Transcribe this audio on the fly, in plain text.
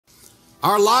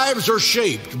Our lives are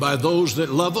shaped by those that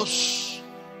love us,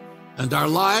 and our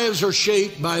lives are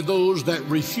shaped by those that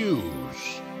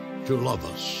refuse to love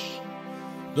us.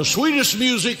 The sweetest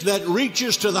music that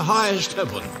reaches to the highest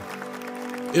heaven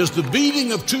is the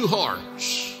beating of two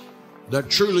hearts that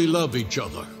truly love each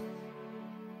other.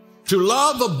 To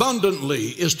love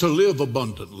abundantly is to live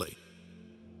abundantly.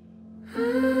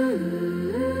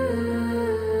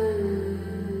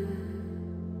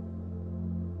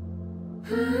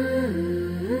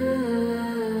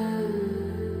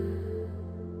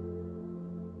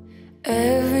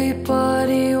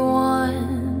 Everybody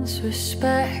wants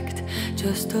respect,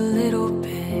 just a little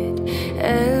bit.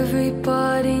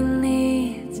 Everybody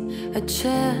needs a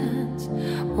chance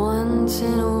once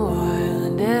in a while,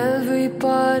 and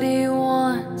everybody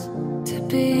wants to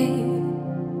be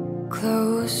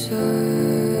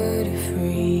closer to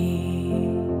free.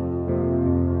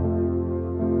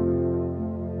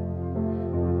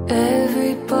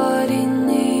 Everybody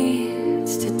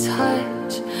needs to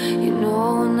touch, you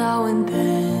know, now and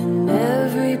then.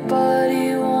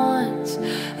 Everybody wants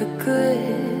a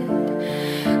good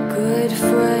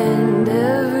friend.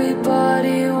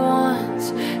 Everybody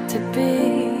wants to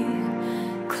be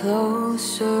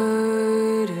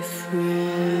closer to free.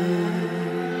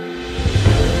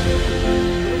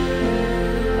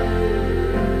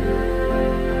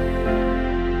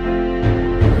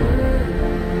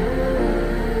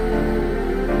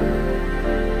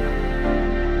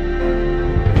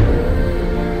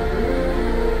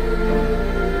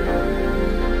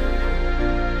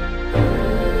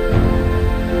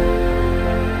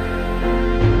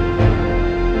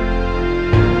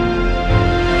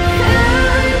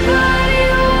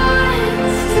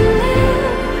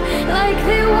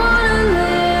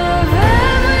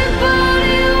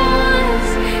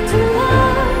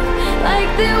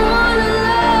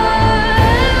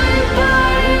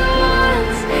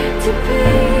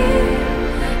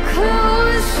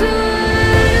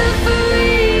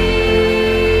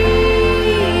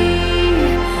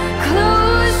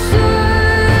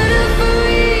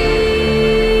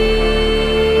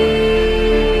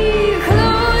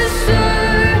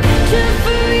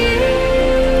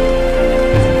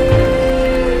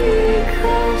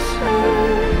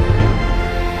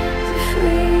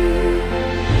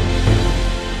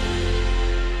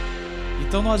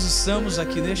 Então nós estamos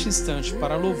aqui neste instante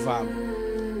para louvá-lo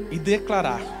e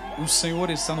declarar: o Senhor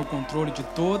está no controle de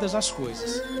todas as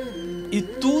coisas, e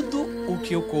tudo o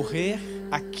que ocorrer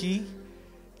aqui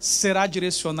será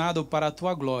direcionado para a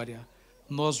tua glória.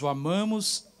 Nós o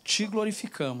amamos, te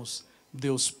glorificamos.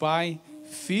 Deus Pai,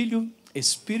 Filho,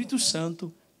 Espírito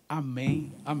Santo.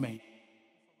 Amém. Amém.